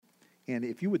And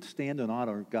if you would stand in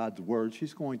honor of God's word,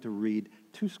 she's going to read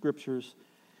two scriptures.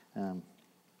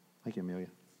 Thank you, Amelia.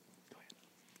 Go ahead.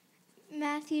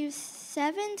 Matthew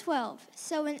 7:12.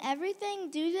 So in everything,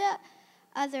 do to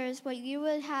others what you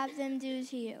would have them do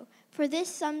to you. For this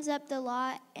sums up the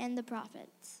law and the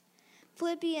prophets.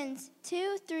 Philippians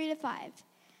 2:3-5.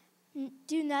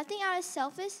 Do nothing out of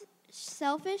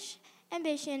selfish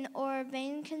ambition or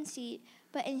vain conceit,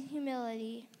 but in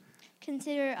humility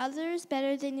consider others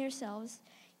better than yourselves.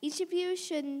 Each of you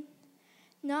should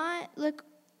look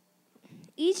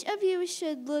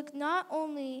not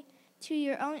only to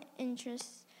your own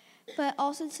interests, but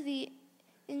also to the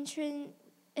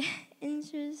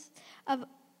interests of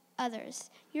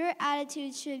others. Your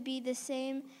attitude should be the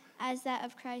same as that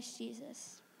of Christ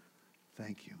Jesus.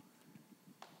 Thank you.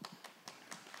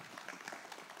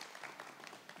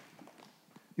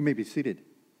 You may be seated.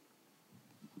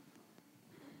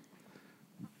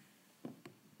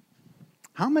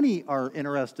 How many are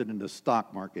interested in the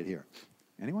stock market here?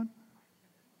 Anyone?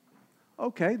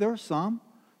 Okay, there are some.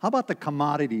 How about the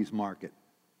commodities market?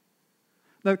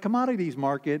 The commodities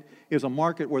market is a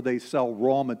market where they sell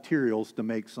raw materials to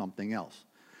make something else,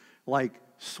 like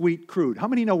sweet crude. How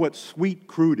many know what sweet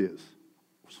crude is?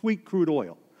 Sweet crude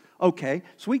oil. Okay,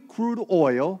 sweet crude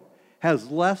oil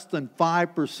has less than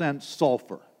 5%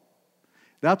 sulfur.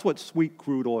 That's what sweet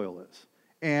crude oil is.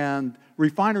 And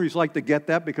refineries like to get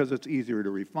that because it's easier to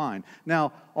refine.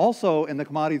 Now, also in the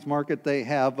commodities market, they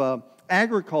have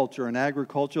agriculture. In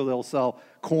agriculture, they'll sell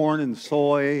corn and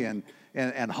soy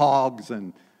and hogs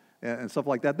and stuff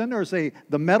like that. Then there's the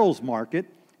metals market,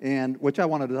 and which I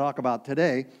wanted to talk about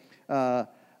today.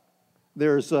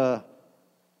 There's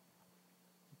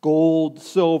gold,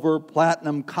 silver,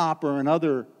 platinum, copper, and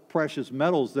other precious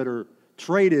metals that are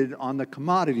traded on the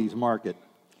commodities market.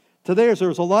 Today,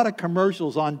 there's a lot of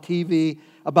commercials on TV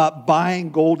about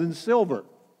buying gold and silver.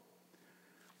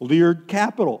 Leard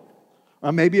Capital.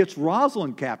 Or maybe it's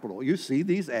Rosalind Capital. You see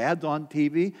these ads on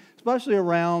TV, especially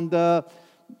around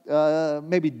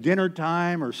maybe dinner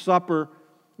time or supper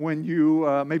when you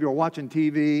maybe are watching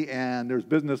TV and there's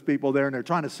business people there and they're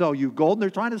trying to sell you gold and they're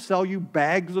trying to sell you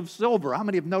bags of silver. How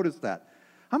many have noticed that?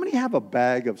 How many have a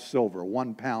bag of silver, a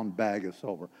 1 pound bag of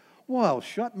silver? Well,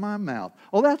 shut my mouth.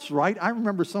 Oh, that's right. I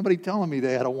remember somebody telling me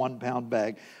they had a 1 pound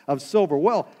bag of silver.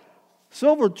 Well,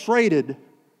 silver traded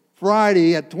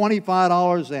Friday at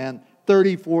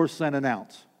 $25.34 an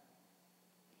ounce.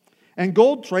 And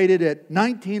gold traded at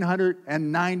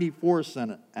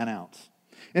 $1,994 an ounce.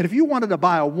 And if you wanted to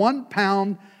buy a 1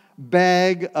 pound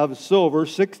bag of silver,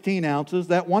 16 ounces,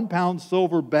 that 1 pound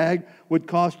silver bag would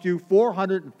cost you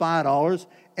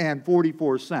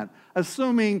 $405.44,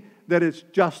 assuming that it's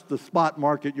just the spot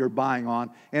market you're buying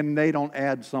on and they don't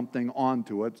add something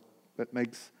onto it that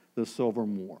makes the silver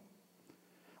more.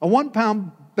 A 1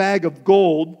 pound bag of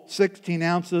gold, 16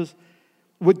 ounces,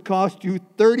 would cost you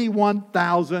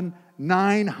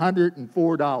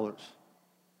 $31,904.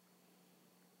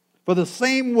 For the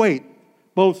same weight,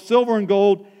 both silver and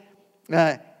gold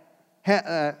are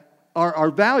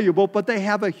valuable, but they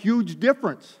have a huge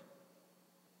difference.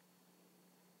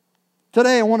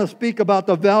 Today I want to speak about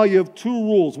the value of two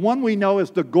rules. One we know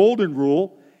is the golden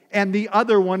rule, and the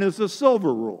other one is the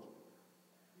silver rule.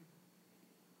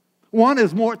 One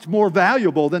is more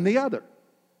valuable than the other.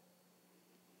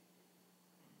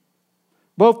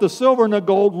 Both the silver and the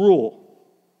gold rule.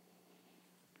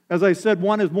 As I said,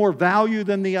 one is more value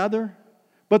than the other,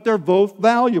 but they're both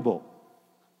valuable.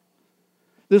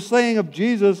 This saying of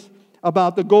Jesus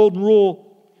about the golden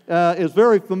rule is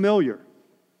very familiar.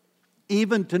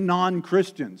 Even to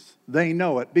non-Christians, they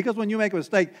know it. Because when you make a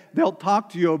mistake, they'll talk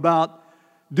to you about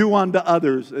do unto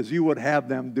others as you would have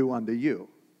them do unto you.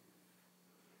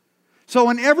 So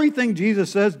in everything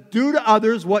Jesus says, do to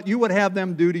others what you would have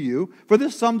them do to you, for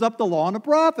this sums up the law and the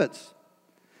prophets.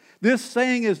 This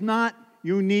saying is not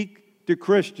unique to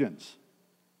Christians.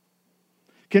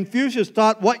 Confucius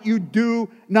taught what you do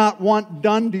not want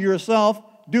done to yourself,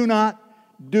 do not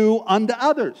do unto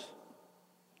others.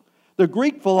 The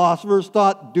Greek philosophers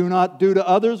thought, do not do to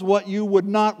others what you would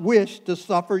not wish to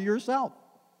suffer yourself.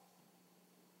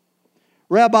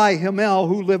 Rabbi Hillel,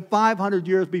 who lived 500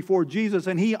 years before Jesus,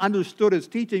 and he understood his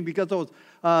teaching because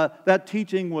that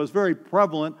teaching was very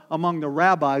prevalent among the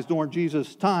rabbis during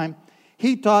Jesus' time.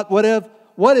 He taught, what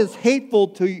is hateful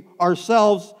to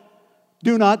ourselves,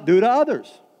 do not do to others.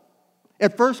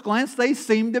 At first glance, they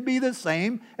seem to be the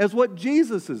same as what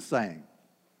Jesus is saying.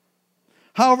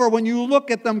 However, when you look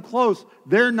at them close,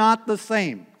 they're not the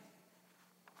same.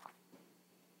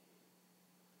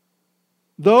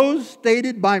 Those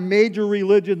stated by major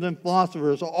religions and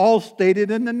philosophers are all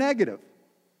stated in the negative.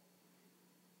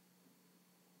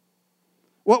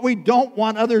 What we don't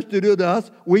want others to do to us,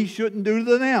 we shouldn't do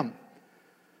to them.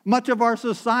 Much of our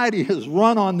society is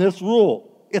run on this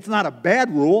rule. It's not a bad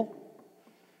rule.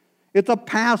 It's a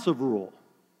passive rule.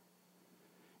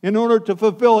 In order to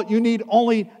fulfill it, you need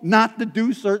only not to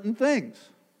do certain things.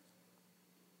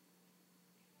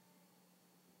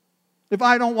 If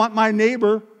I don't want my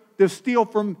neighbor to steal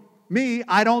from me,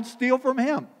 I don't steal from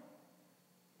him.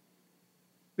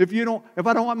 If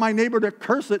I don't want my neighbor to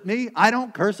curse at me, I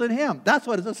don't curse at him. That's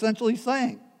what it's essentially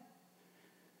saying.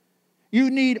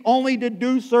 You need only to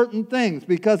do certain things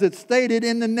because it's stated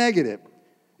in the negative.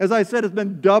 As I said, it's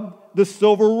been dubbed the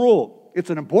silver rule. It's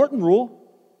an important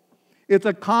rule. It's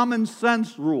a common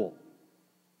sense rule.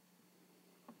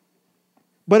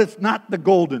 But it's not the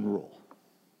golden rule.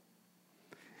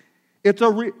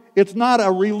 It's not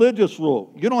a religious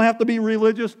rule. You don't have to be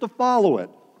religious to follow it.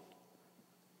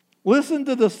 Listen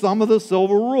to the sum of the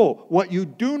silver rule. What you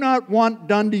do not want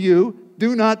done to you,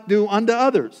 do not do unto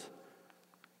others.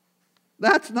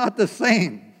 That's not the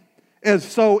same as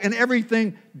so in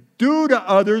everything, do to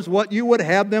others what you would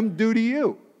have them do to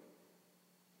you.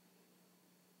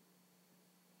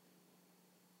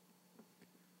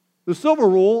 The silver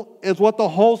rule is what the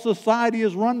whole society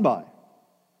is run by.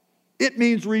 It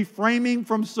means refraining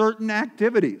from certain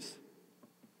activities.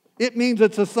 It means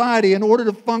that society, in order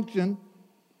to function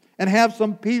and have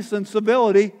some peace and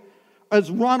civility, is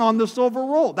run on the silver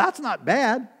rule. That's not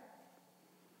bad.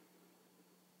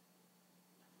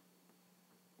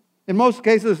 In most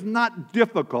cases, it's not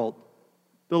difficult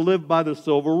to live by the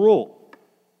silver rule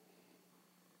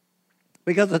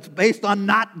because it's based on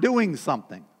not doing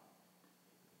something.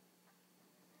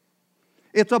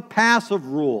 It's a passive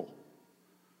rule.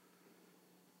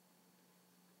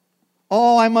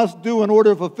 All I must do in order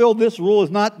to fulfill this rule is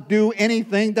not do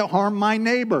anything to harm my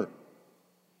neighbor.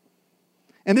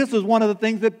 And this is one of the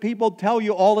things that people tell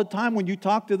you all the time when you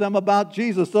talk to them about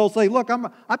Jesus. They'll say, look,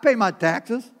 I pay my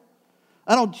taxes.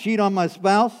 I don't cheat on my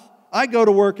spouse. I go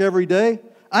to work every day.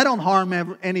 I don't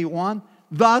harm anyone.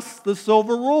 Thus, the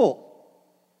silver rule.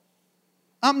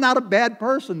 I'm not a bad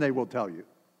person, they will tell you.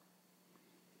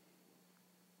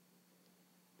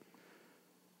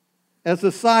 As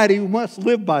a society, we must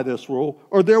live by this rule,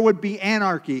 or there would be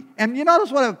anarchy. And you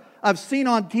notice what I've seen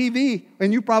on TV,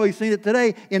 and you've probably seen it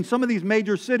today, in some of these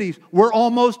major cities, we're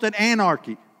almost at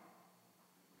anarchy.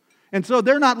 And so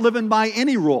they're not living by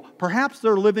any rule. Perhaps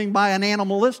they're living by an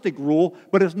animalistic rule,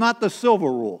 but it's not the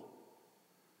silver rule.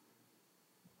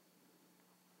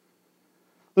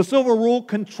 The silver rule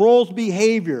controls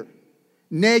behavior,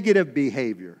 negative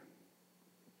behavior.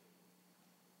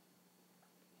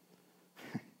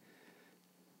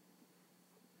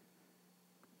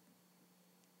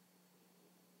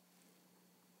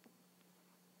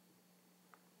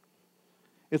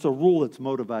 It's a rule that's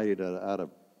motivated out of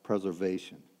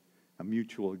preservation, a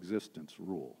mutual existence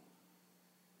rule.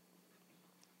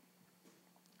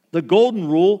 The golden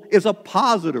rule is a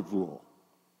positive rule.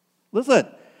 Listen,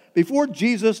 before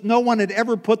Jesus, no one had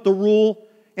ever put the rule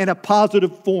in a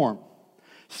positive form.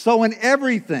 So in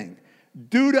everything,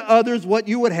 do to others what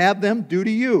you would have them do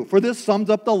to you. For this sums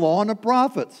up the law and the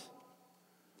prophets.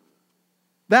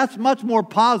 That's much more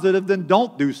positive than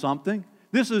don't do something.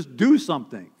 This is do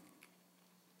something.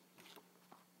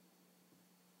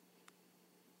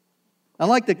 I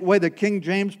like the way that King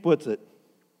James puts it.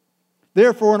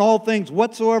 Therefore, in all things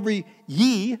whatsoever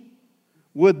ye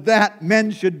would that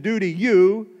men should do to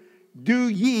you, do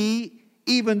ye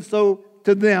even so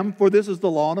to them, for this is the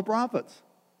law and the prophets.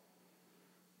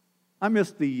 I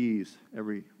miss the ye's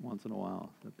every once in a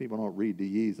while. People don't read the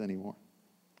ye's anymore.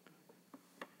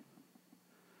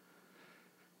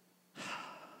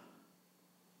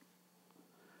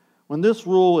 When this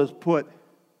rule is put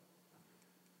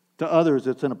to others,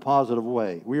 it's in a positive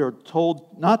way. We are told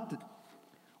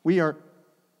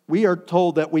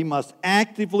that we must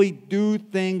actively do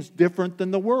things different than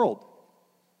the world.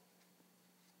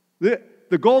 The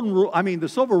golden rule, the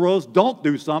silver rule is don't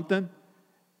do something.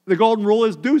 The golden rule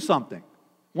is do something.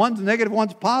 One's negative,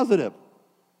 one's positive.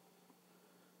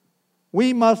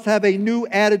 We must have a new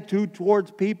attitude towards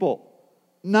people.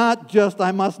 Not just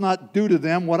I must not do to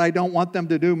them what I don't want them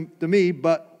to do to me,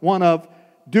 but one of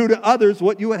do to others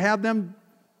what you would have them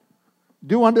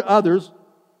do unto others,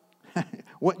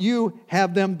 what you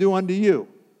have them do unto you.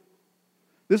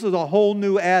 This is a whole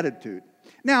new attitude.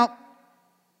 Now,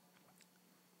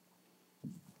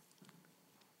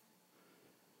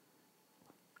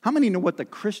 how many know what the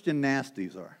Christian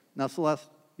nasties are? Now, Celeste,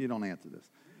 you don't answer this.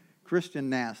 Christian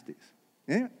nasties.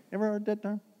 Yeah, ever heard that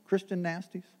term? Christian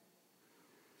nasties?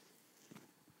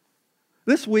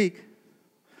 This week,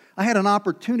 I had an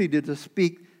opportunity to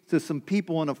speak to some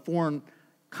people in a foreign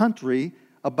country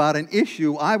about an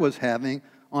issue I was having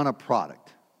on a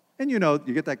product. And you know,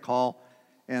 you get that call,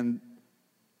 and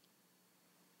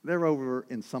they're over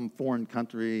in some foreign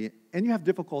country, and you have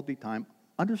difficulty time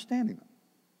understanding them.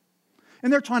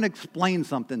 And they're trying to explain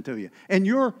something to you. And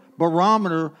your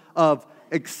barometer of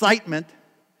excitement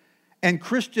and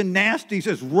Christian nasties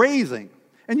is raising,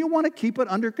 and you want to keep it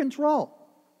under control.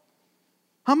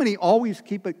 How many always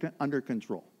keep it under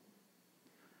control?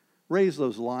 Raise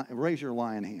your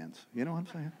lion hands. You know what I'm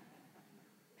saying?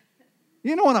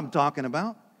 You know what I'm talking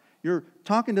about. You're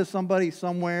talking to somebody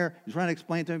somewhere, you're trying to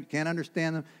explain to them, you can't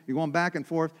understand them, you're going back and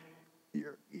forth,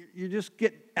 you just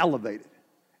get elevated.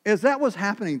 As that was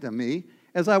happening to me,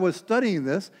 as I was studying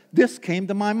this came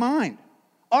to my mind.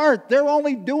 Art, they're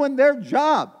only doing their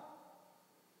job.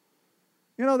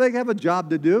 You know, they have a job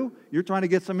to do. You're trying to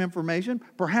get some information.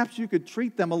 Perhaps you could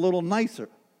treat them a little nicer.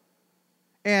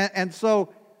 And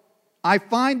so I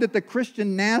find that the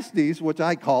Christian nasties, which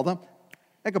I call them,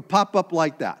 they could pop up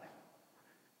like that.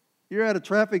 You're at a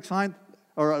traffic sign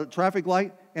or a traffic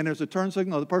light, and there's a turn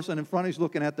signal. The person in front is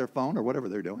looking at their phone or whatever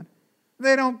they're doing.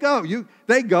 They don't go.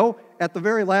 They go at the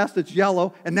very last. It's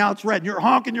yellow, and now it's red. And you're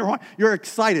honking. You're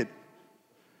excited.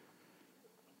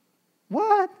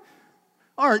 What?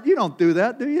 Art, you don't do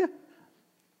that, do you?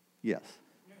 Yes.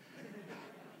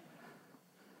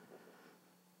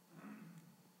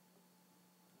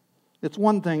 It's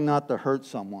one thing not to hurt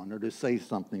someone or to say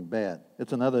something bad.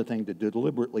 It's another thing to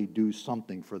deliberately do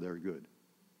something for their good.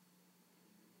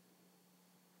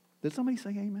 Did somebody say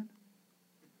amen?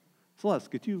 Celeste,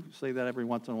 could you say that every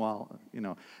once in a while? You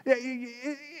know,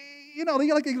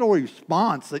 you like to get a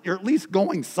response that you're at least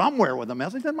going somewhere with a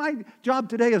message. And my job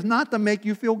today is not to make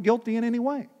you feel guilty in any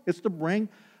way. It's to bring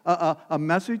a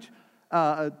message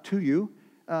to you.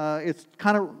 It's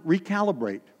kind of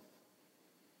recalibrate.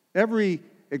 Every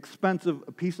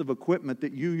expensive piece of equipment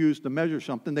that you use to measure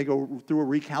something, they go through a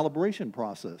recalibration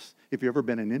process. If you've ever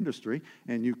been in industry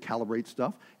and you calibrate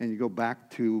stuff and you go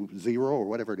back to zero or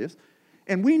whatever it is,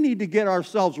 and we need to get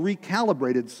ourselves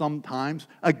recalibrated sometimes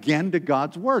again to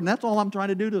God's Word. And that's all I'm trying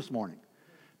to do this morning.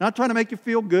 Not trying to make you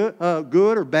feel good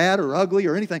or bad or ugly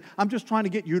or anything. I'm just trying to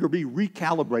get you to be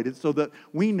recalibrated so that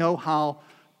we know how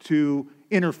to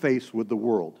interface with the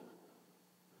world.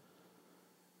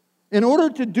 In order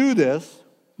to do this,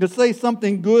 to say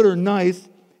something good or nice,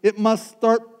 it must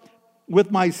start with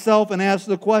myself and ask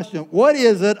the question, what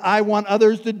is it I want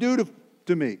others to do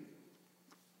to me?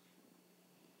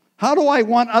 How do I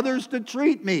want others to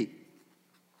treat me?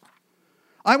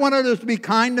 I want others to be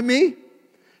kind to me.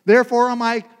 Therefore, am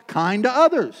I kind to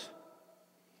others?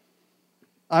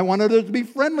 I want others to be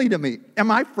friendly to me. Am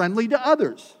I friendly to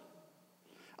others?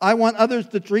 I want others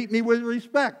to treat me with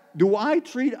respect. Do I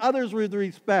treat others with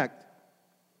respect?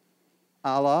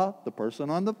 A la the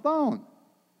person on the phone.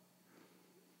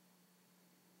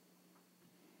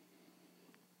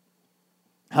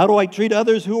 How do I treat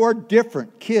others who are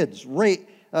different? Kids,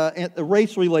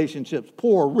 race relationships,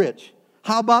 poor, rich.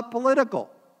 How about political?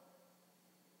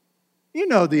 You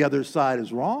know the other side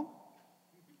is wrong.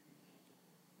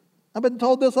 I've been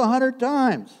told this 100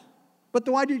 times. But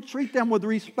do I treat them with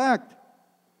respect?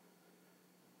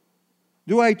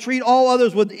 Do I treat all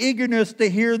others with eagerness to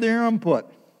hear their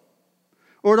input?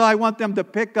 Or do I want them to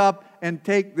pick up and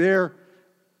take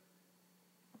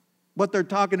what they're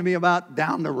talking to me about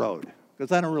down the road?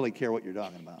 Because I don't really care what you're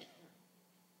talking about.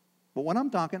 But when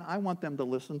I'm talking, I want them to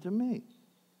listen to me.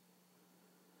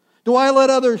 Do I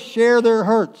let others share their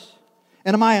hurts?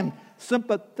 And am I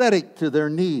sympathetic to their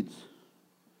needs?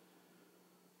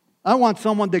 I want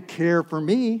someone to care for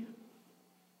me.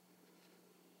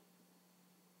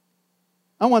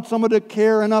 I want someone to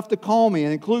care enough to call me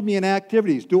and include me in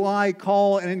activities. Do I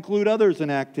call and include others in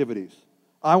activities?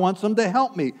 I want some to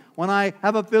help me when I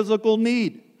have a physical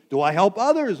need. Do I help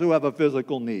others who have a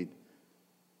physical need?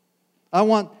 I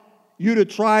want you to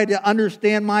try to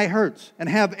understand my hurts and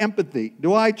have empathy.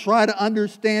 Do I try to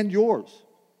understand yours?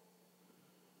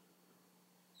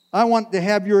 I want to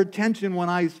have your attention when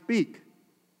I speak.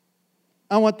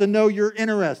 I want to know you're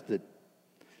interested.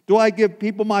 Do I give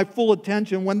people my full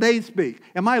attention when they speak?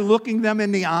 Am I looking them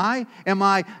in the eye? Am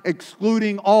I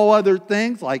excluding all other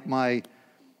things like my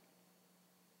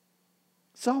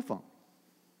cell phone?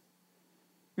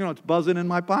 You know, it's buzzing in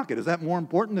my pocket. Is that more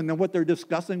important than what they're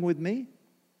discussing with me?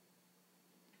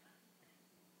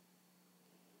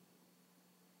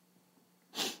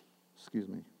 Excuse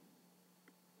me.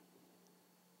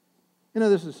 You know,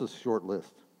 this is a short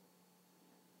list.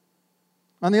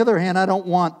 On the other hand, I don't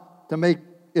want to make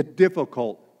it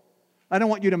difficult. I don't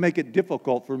want you to make it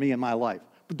difficult for me in my life.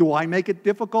 Do I make it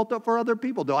difficult for other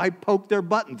people? Do I poke their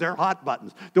buttons, their hot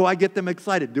buttons? Do I get them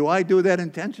excited? Do I do that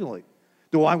intentionally?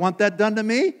 Do I want that done to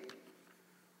me?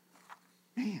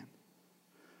 Man.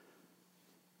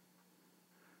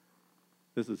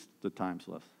 This is the time,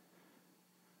 Celeste.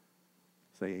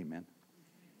 Say amen.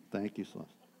 Thank you, Celeste.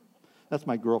 That's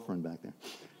my girlfriend back there.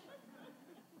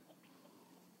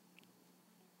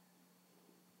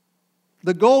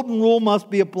 The golden rule must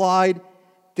be applied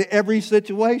to every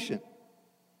situation.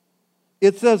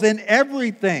 It says in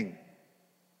everything,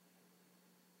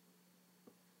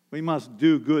 we must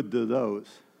do good to those.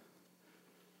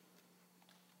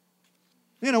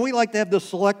 You know, we like to have the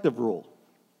selective rule.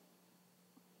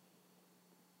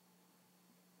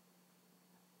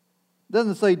 It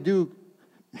doesn't say do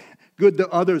good to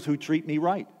others who treat me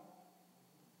right.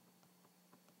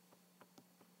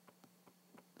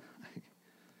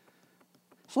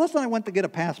 Celeste and I went to get a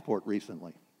passport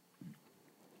recently.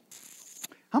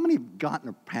 How many have gotten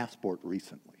a passport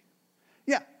recently?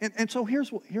 Yeah, and so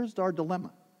here's our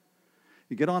dilemma.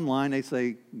 You get online, they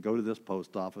say, go to this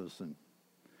post office, and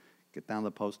get down to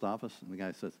the post office, and the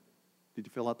guy says, did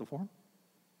you fill out the form?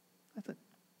 I said,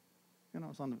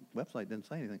 it's on the website, didn't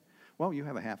say anything. Well, you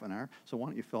have a half an hour, so why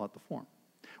don't you fill out the form?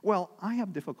 Well, I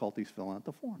have difficulties filling out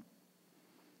the form.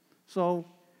 So,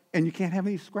 and you can't have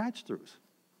any scratch-throughs.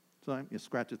 So you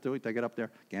scratch it through, you take it up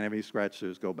there, can't have any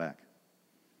scratch-throughs, go back.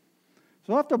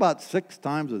 So after about 6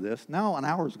 times of this, now an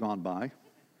hour's gone by,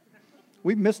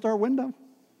 we've missed our window.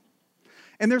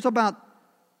 And there's about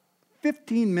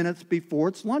 15 minutes before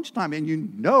it's lunchtime. And you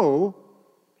know,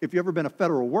 if you've ever been a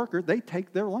federal worker, they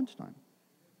take their lunchtime.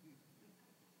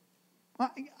 I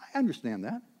understand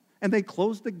that. And they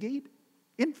close the gate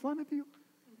in front of you.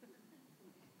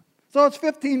 So it's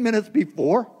 15 minutes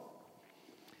before.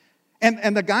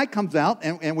 And the guy comes out,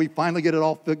 and we finally get it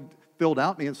all filled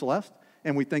out, me and Celeste,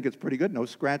 and we think it's pretty good. No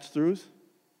scratch-throughs.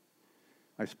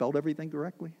 I spelled everything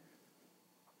correctly.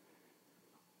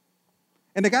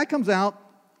 And the guy comes out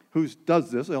who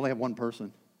does this. They only have one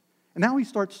person. And now he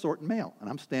starts sorting mail. And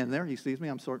I'm standing there. He sees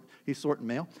me. He's sorting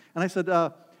mail. And I said,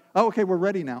 okay, we're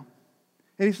ready now.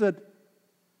 And he said,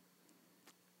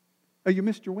 oh, you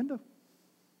missed your window.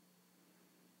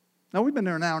 Now, we've been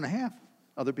there an hour and a half.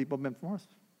 Other people have been before us.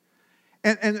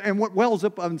 And what wells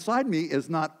up inside me is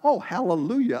not, oh,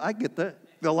 hallelujah, I get to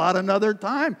fill out another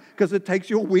time, because it takes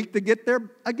you a week to get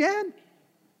there again.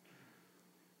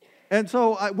 And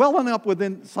so welling up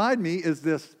within inside me is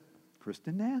this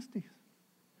Kristen Nasty.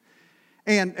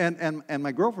 And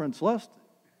my girlfriend Celeste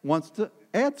wants to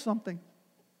add something.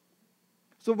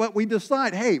 So but we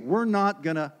decide, hey, we're not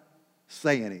going to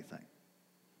say anything.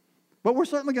 But we're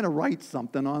certainly going to write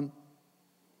something on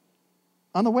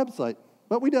the website.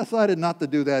 But we decided not to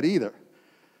do that either.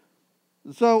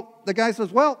 So the guy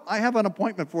says, well, I have an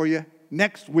appointment for you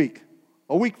next week,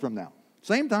 a week from now.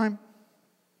 Same time.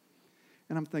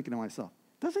 And I'm thinking to myself,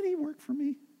 doesn't he work for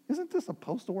me? Isn't this a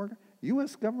postal worker?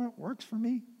 U.S. government works for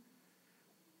me.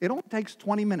 It only takes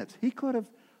 20 minutes. He could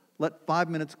have let 5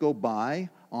 minutes go by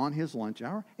on his lunch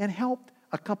hour and helped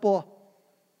a couple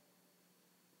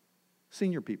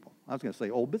senior people. I was going to say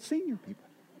old, but senior people.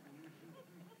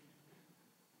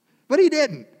 But he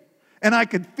didn't. And I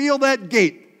could feel that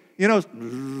gate.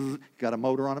 Got a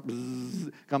motor on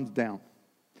it, comes down.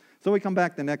 So we come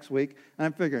back the next week,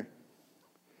 and I figure,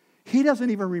 he doesn't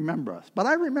even remember us. But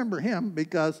I remember him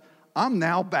because I'm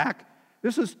now back.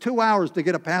 This is 2 hours to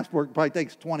get a passport. It probably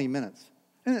takes 20 minutes.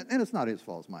 And it's not his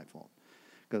fault, it's my fault.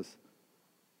 Because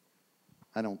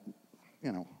I don't,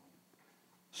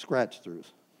 scratch-throughs.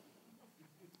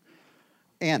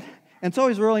 And so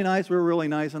he's really nice, we're really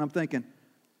nice, and I'm thinking,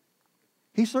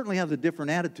 he certainly has a different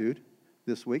attitude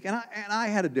this week, and I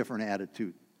had a different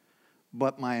attitude.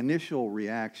 But my initial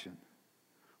reaction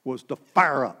was to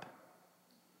fire up.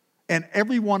 And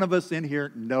every one of us in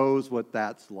here knows what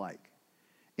that's like.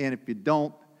 And if you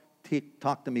don't,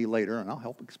 talk to me later, and I'll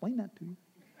help explain that to you.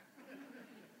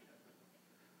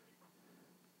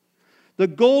 The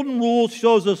golden rule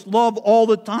shows us love all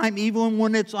the time, even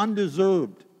when it's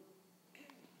undeserved.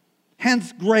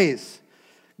 Hence grace.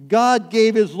 God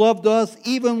gave his love to us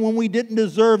even when we didn't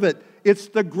deserve it. It's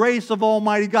the grace of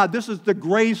Almighty God. This is the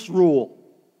grace rule.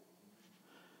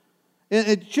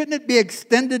 Shouldn't it be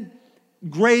extended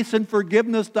grace and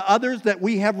forgiveness to others that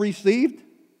we have received?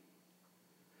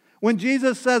 When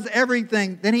Jesus says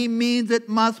everything, then he means it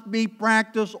must be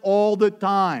practiced all the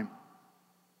time.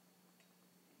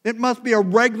 It must be a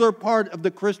regular part of the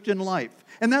Christian life.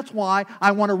 And that's why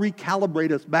I want to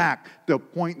recalibrate us back to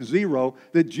point 0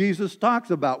 that Jesus talks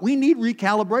about. We need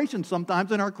recalibration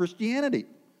sometimes in our Christianity.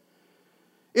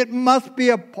 It must be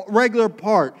a regular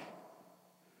part.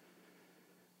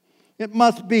 It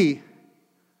must be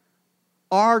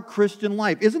our Christian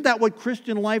life. Isn't that what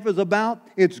Christian life is about?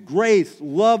 It's grace,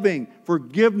 loving,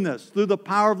 forgiveness through the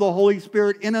power of the Holy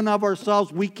Spirit. In and of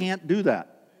ourselves, we can't do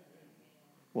that.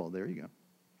 Well, there you go.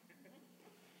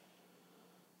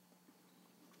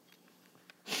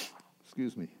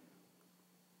 Excuse me.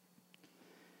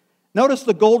 Notice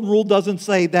the golden rule doesn't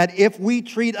say that if we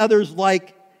treat others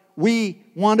like we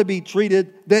want to be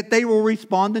treated, that they will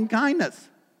respond in kindness.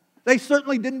 They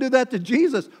certainly didn't do that to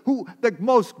Jesus, who the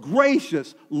most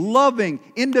gracious, loving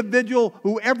individual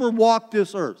who ever walked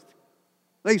this earth.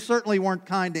 They certainly weren't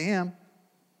kind to him.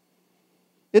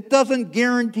 It doesn't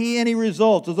guarantee any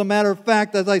results. As a matter of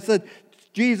fact, as I said,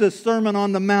 Jesus' Sermon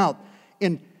on the Mount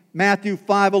in Matthew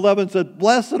 5:11 said,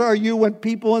 "Blessed are you when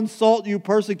people insult you,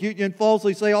 persecute you, and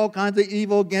falsely say all kinds of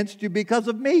evil against you because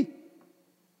of me."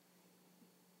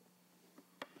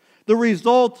 The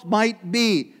results might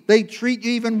be they treat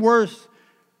you even worse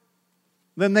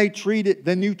than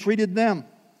you treated them.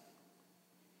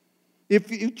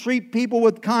 If you treat people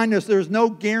with kindness, there's no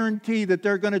guarantee that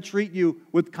they're going to treat you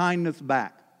with kindness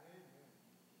back.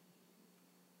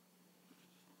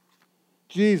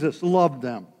 Jesus loved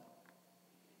them.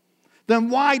 Then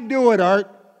why do it, Art?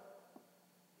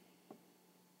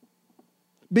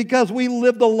 Because we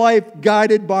lived a life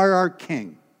guided by our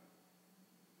King.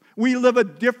 We live a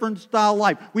different style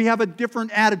life. We have a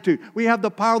different attitude. We have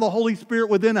the power of the Holy Spirit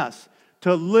within us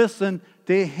to listen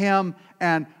to Him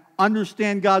and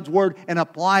understand God's Word and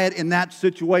apply it in that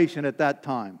situation at that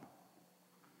time.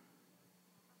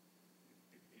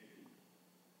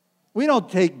 We don't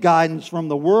take guidance from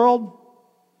the world.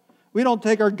 We don't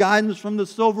take our guidance from the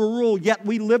silver rule, yet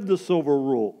we live the silver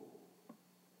rule.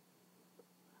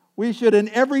 We should in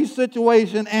every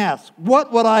situation ask,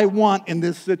 what would I want in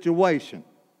this situation?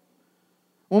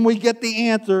 When we get the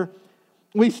answer,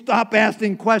 we stop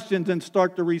asking questions and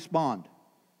start to respond.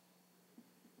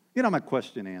 You know, I'm a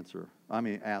question answerer.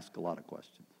 Ask a lot of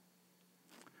questions.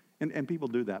 And people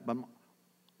do that. But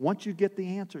once you get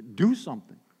the answer, do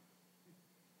something.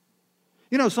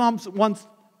 You know, Psalms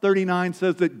 139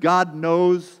 says that God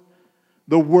knows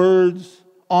the words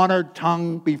on our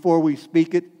tongue before we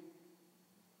speak it.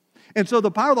 And so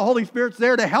the power of the Holy Spirit's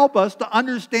there to help us to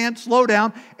understand, slow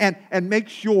down, and make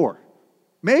sure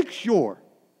that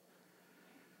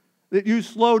you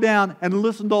slow down and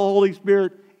listen to the Holy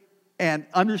Spirit and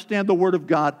understand the Word of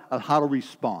God of how to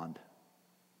respond.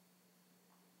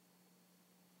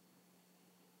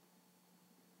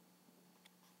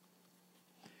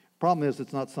 Problem is,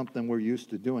 it's not something we're used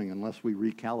to doing unless we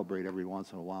recalibrate every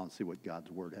once in a while and see what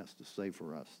God's Word has to say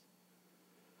for us.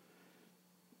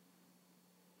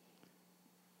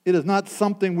 It is not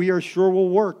something we are sure will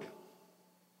work.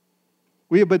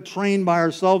 We have been trained by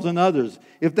ourselves and others.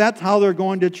 If that's how they're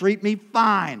going to treat me,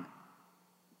 fine.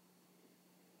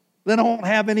 Then I won't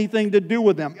have anything to do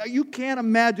with them. You can't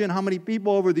imagine how many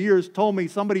people over the years told me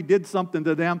somebody did something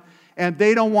to them and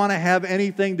they don't want to have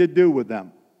anything to do with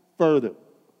them further.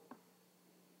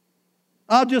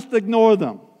 I'll just ignore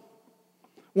them.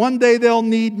 One day they'll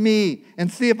need me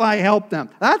and see if I help them.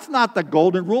 That's not the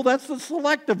golden rule, that's the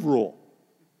selective rule.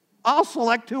 I'll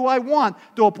select who I want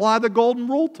to apply the golden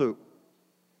rule to.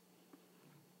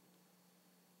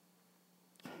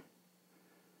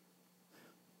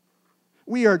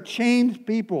 We are changed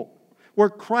people where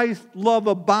Christ's love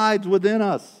abides within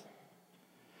us.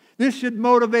 This should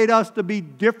motivate us to be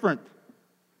different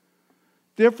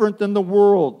than the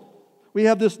world. We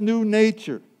have this new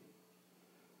nature.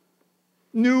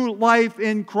 New life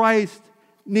in Christ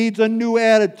needs a new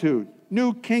attitude,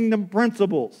 new kingdom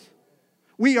principles.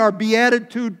 We are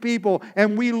beatitude people,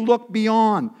 and we look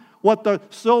beyond what the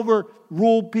silver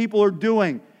rule people are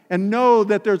doing and know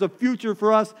that there's a future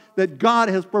for us that God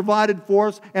has provided for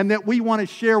us and that we want to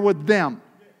share with them.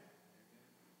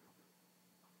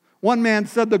 One man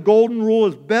said the golden rule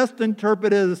is best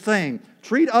interpreted as saying,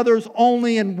 treat others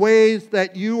only in ways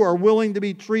that you are willing to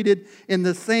be treated in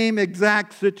the same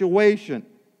exact situation.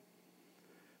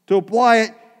 To apply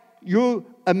it, you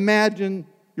imagine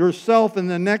yourself in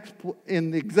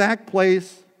the exact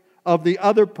place of the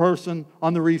other person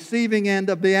on the receiving end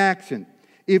of the action.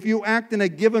 If you act in a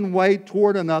given way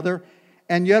toward another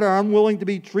and yet are unwilling to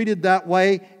be treated that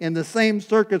way in the same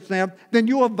circumstance, then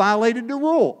you have violated the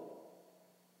rule.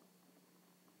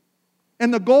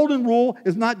 And the golden rule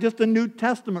is not just a New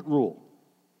Testament rule.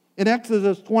 In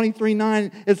Exodus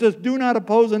 23:9, it says, do not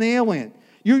oppose an alien.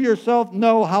 You yourself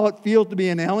know how it feels to be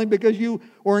an alien because you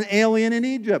were an alien in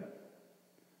Egypt.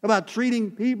 About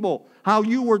treating people how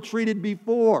you were treated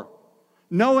before.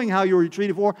 Knowing how you were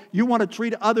treated before, you want to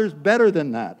treat others better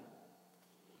than that.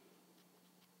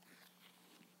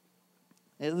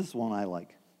 This is one I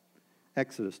like.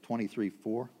 Exodus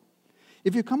 23:4.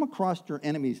 If you come across your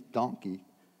enemy's donkey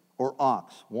or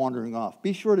ox wandering off,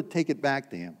 be sure to take it back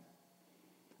to him.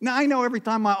 Now, I know every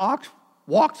time my ox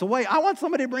walks away, I want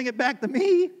somebody to bring it back to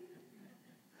me.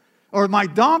 Or my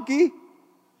donkey.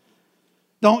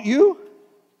 Don't you?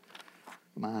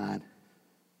 Come on.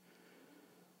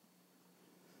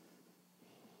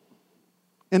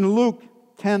 In Luke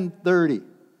 10:30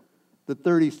 to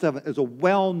 37 is a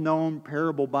well-known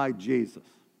parable by Jesus.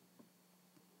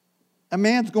 A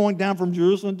man's going down from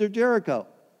Jerusalem to Jericho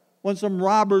when some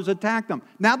robbers attacked him.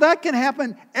 Now that can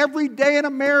happen every day in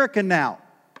America now.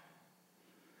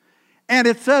 And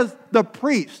it says the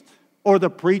priest or the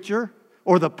preacher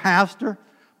or the pastor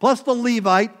plus the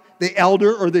Levite, the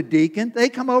elder or the deacon, they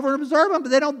come over and observe him, but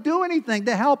they don't do anything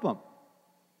to help him.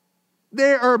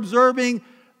 They are observing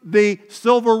the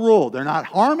silver rule. They're not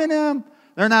harming him.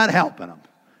 They're not helping him.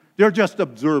 They're just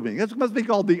observing. This must be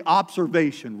called the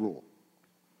observation rule.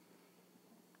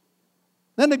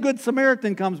 Then the Good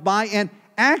Samaritan comes by and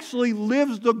actually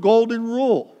lives the golden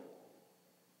rule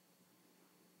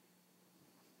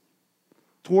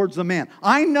towards the man.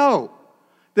 I know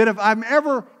that if I'm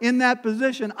ever in that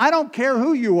position, I don't care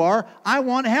who you are, I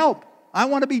want help. I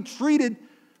want to be treated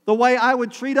the way I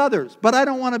would treat others. But I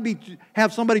don't want to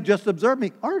have somebody just observe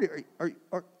me. Art,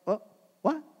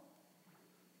 what?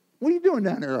 What are you doing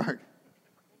down there, Art?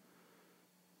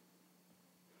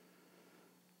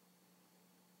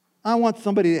 I want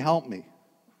somebody to help me.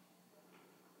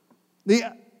 The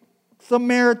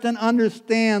Samaritan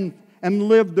understands and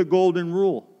lived the golden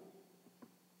rule.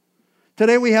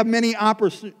 Today we have many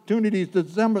opportunities to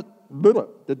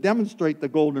demonstrate the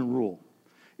golden rule.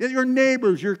 Your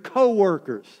neighbors, your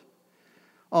co-workers.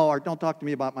 Oh, Art, don't talk to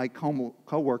me about my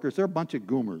co-workers. They're a bunch of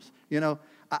goomers. You know,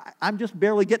 I'm just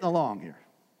barely getting along here.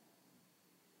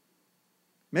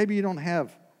 Maybe you don't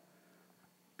have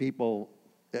people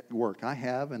at work. I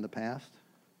have in the past.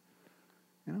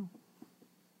 You know,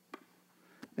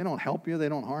 they don't help you. They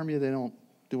don't harm you. They don't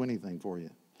do anything for you.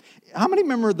 How many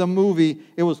remember the movie?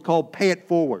 It was called Pay It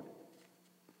Forward.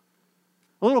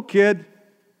 A little kid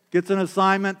gets an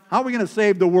assignment. How are we going to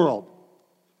save the world?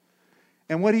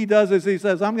 And what he does is he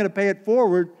says, I'm going to pay it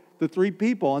forward to 3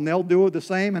 people, and they'll do it the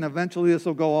same, and eventually this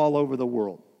will go all over the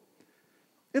world.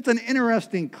 It's an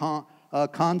interesting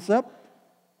concept.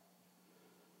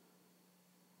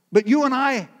 But you and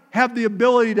I have the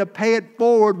ability to pay it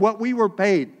forward what we were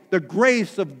paid. The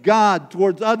grace of God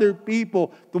towards other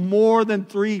people to more than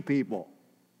 3 people.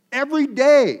 Every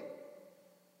day.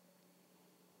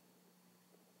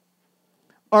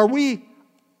 Are we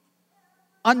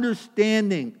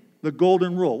understanding the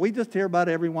golden rule? We just hear about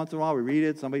it every once in a while. We read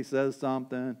it, somebody says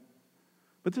something.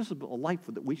 But this is a life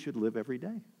that we should live every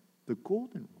day. The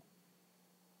golden rule.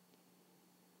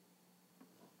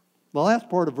 The last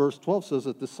part of verse 12 says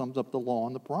that this sums up the law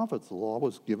and the prophets. The law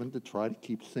was given to try to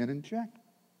keep sin in check,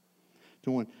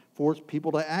 to force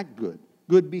people to act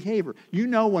good behavior. You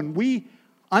know, when we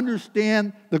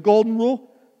understand the golden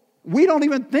rule, we don't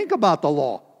even think about the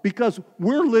law because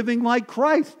we're living like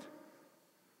Christ.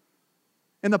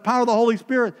 And the power of the Holy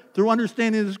Spirit, through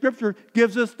understanding the Scripture,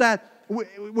 gives us that.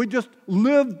 We just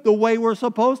live the way we're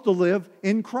supposed to live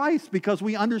in Christ because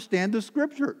we understand the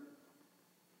Scripture.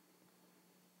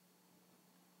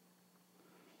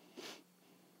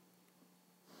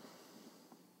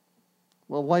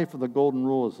 Well, the life of the golden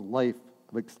rule is a life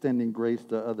of extending grace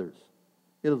to others.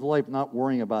 It is a life not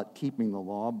worrying about keeping the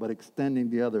law, but extending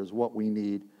to others what we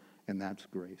need, and that's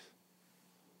grace.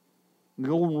 The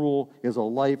golden rule is a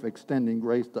life extending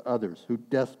grace to others who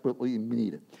desperately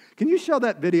need it. Can you show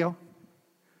that video?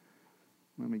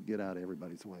 Let me get out of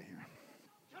everybody's way here.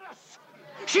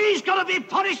 She's going to be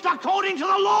punished according to the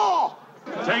law.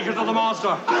 Take her to the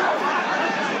master.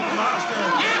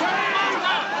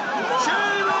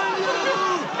 Shame on you!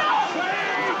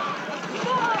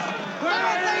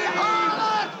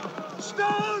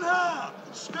 Stone her!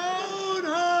 Stone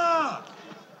her!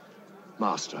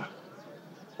 Master,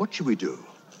 what should we do?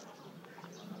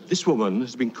 This woman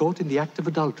has been caught in the act of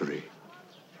adultery.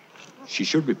 She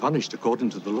should be punished according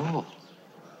to the law.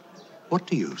 What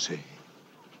do you say?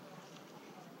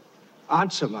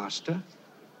 Answer, Master.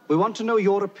 We want to know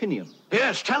your opinion.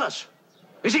 Yes, tell us.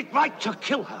 Is it right to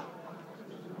kill her?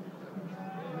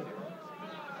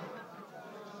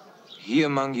 He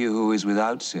among you who is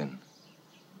without sin,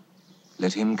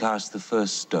 let him cast the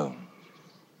first stone.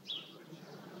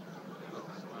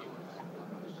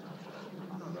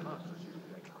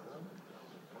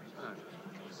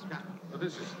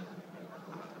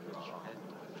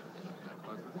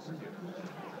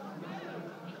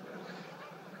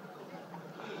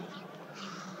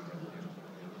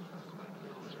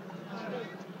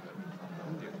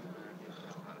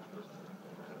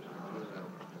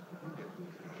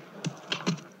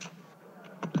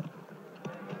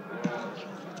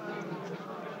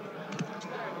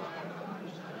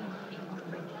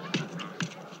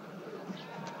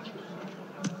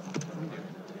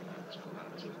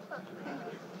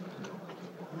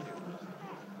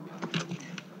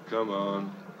 Come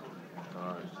on.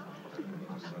 All right.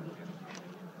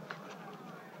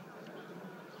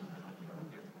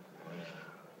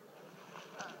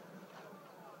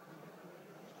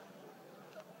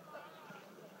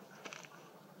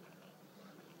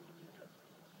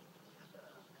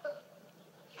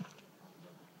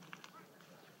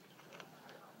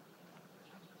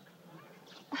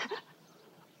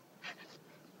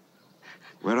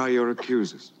 Where are your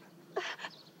accusers?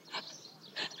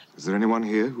 Is there anyone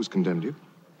here who's condemned you?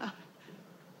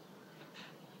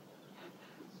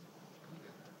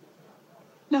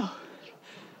 No.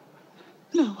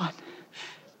 No one.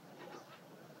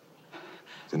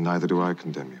 Then neither do I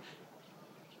condemn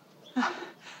you.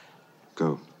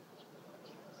 Go.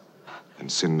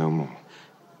 And sin no more.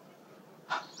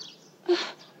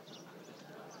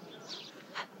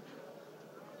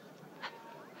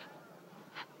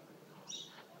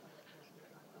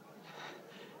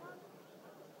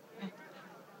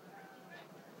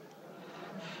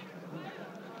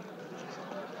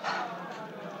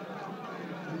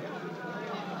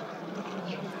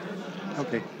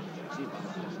 Okay.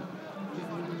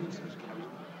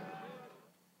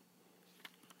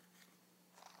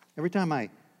 Every time I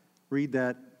read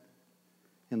that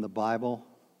in the Bible,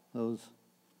 those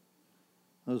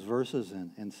verses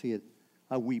and see it,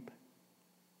 I weep.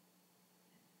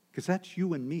 Because that's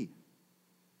you and me.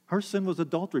 Her sin was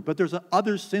adultery, but there's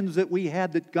other sins that we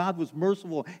had that God was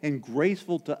merciful and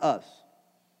graceful to us.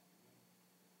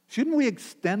 Shouldn't we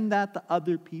extend that to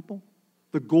other people?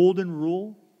 The golden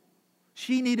rule?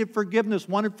 She needed forgiveness,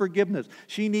 wanted forgiveness.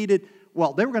 She needed,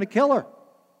 well, they were going to kill her.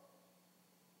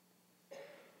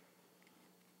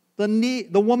 The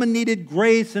woman needed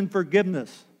grace and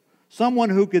forgiveness. Someone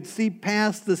who could see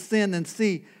past the sin and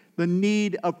see the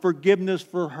need of forgiveness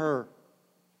for her.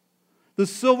 The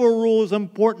silver rule is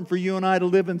important for you and I to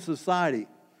live in society.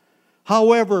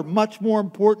 However, much more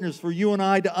important is for you and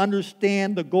I to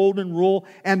understand the golden rule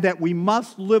and that we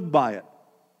must live by it.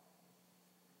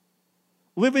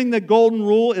 Living the golden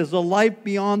rule is a life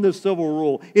beyond the silver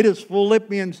rule. It is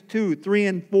Philippians 2, 3,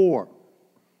 and 4.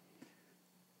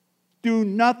 Do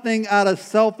nothing out of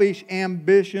selfish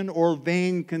ambition or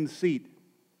vain conceit,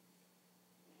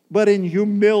 but in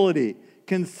humility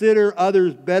consider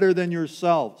others better than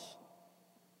yourselves.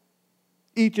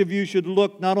 Each of you should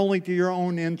look not only to your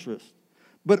own interest,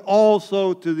 but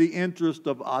also to the interest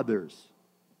of others.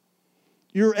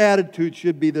 Your attitude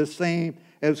should be the same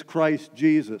as Christ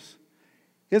Jesus.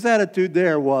 His attitude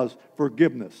there was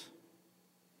forgiveness.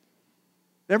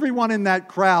 Everyone in that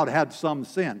crowd had some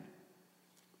sin,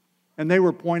 and they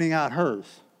were pointing out hers.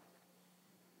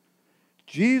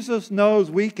 Jesus knows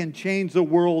we can change the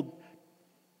world.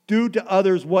 Do to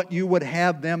others what you would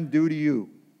have them do to you.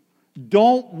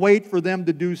 Don't wait for them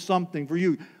to do something for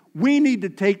you. We need to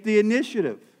take the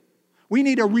initiative. We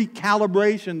need a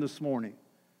recalibration this morning.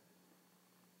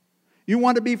 You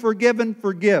want to be forgiven?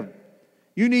 Forgive.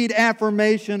 You need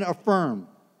affirmation? Affirm.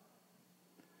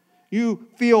 You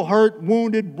feel hurt,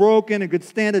 wounded, broken, and could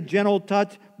stand a gentle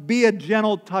touch? Be a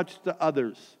gentle touch to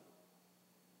others.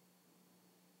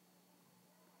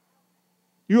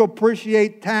 You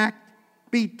appreciate tact?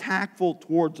 Be tactful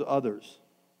towards others.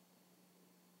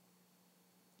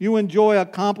 You enjoy a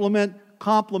compliment?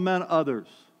 Compliment others.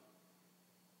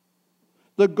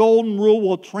 The golden rule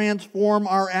will transform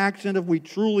our action if we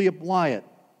truly apply it.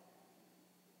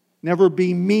 Never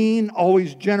be mean,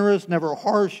 always generous, never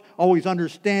harsh, always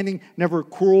understanding, never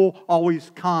cruel,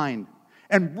 always kind.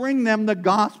 And bring them the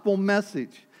gospel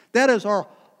message. That is our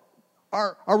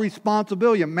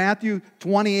responsibility. In Matthew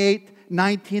 28,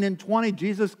 19 and 20,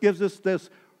 Jesus gives us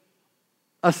this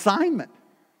assignment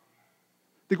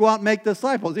to go out and make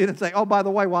disciples. He didn't say, oh, by the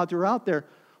way, while you're out there,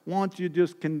 why don't you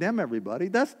just condemn everybody?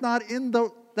 That's not in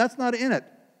it.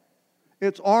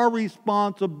 It's our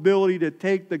responsibility to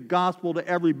take the gospel to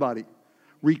everybody.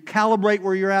 Recalibrate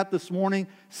where you're at this morning.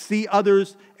 See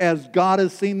others as God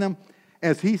has seen them,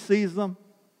 as He sees them.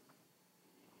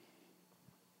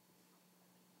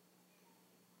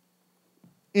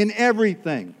 In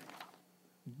everything,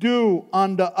 do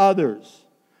unto others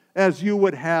as you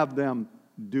would have them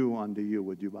do unto you.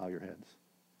 Would you bow your heads?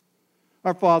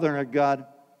 Our Father and our God,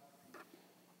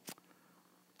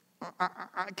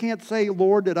 I can't say,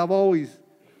 Lord, that I've always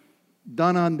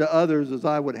done unto others as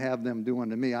I would have them do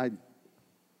unto me. I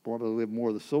probably live more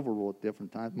of the silver rule at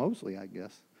different times, mostly, I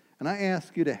guess. And I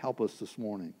ask you to help us this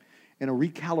morning in a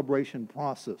recalibration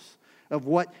process of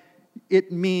what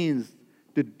it means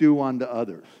to do unto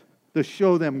others, to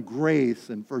show them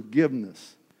grace and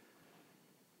forgiveness,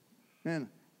 and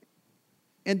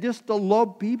just to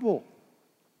love people.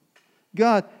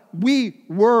 God, we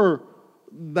were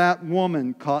that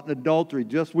woman caught in adultery,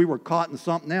 just we were caught in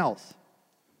something else,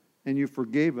 and you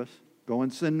forgave us. Go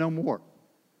and sin no more.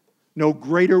 No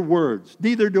greater words.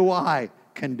 Neither do I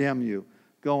condemn you.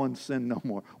 Go and sin no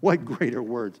more. What greater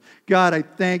words? God, I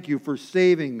thank you for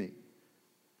saving me.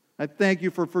 I thank you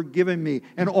for forgiving me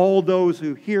and all those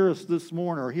who hear us this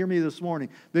morning or hear me this morning,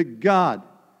 that God,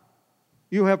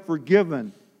 you have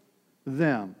forgiven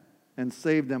them and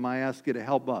saved them. I ask you to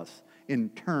help us in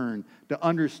turn to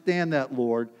understand that,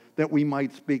 Lord, that we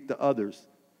might speak to others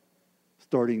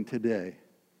starting today.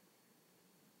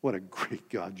 What a great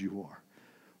God you are.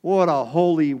 What a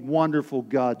holy, wonderful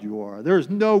God you are.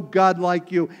 There's no God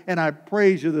like you, and I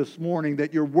praise you this morning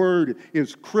that your word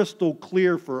is crystal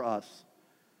clear for us.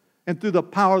 And through the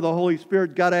power of the Holy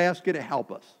Spirit, God, I ask you to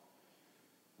help us.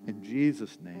 In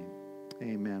Jesus' name,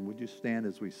 amen. Would you stand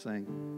as we sing?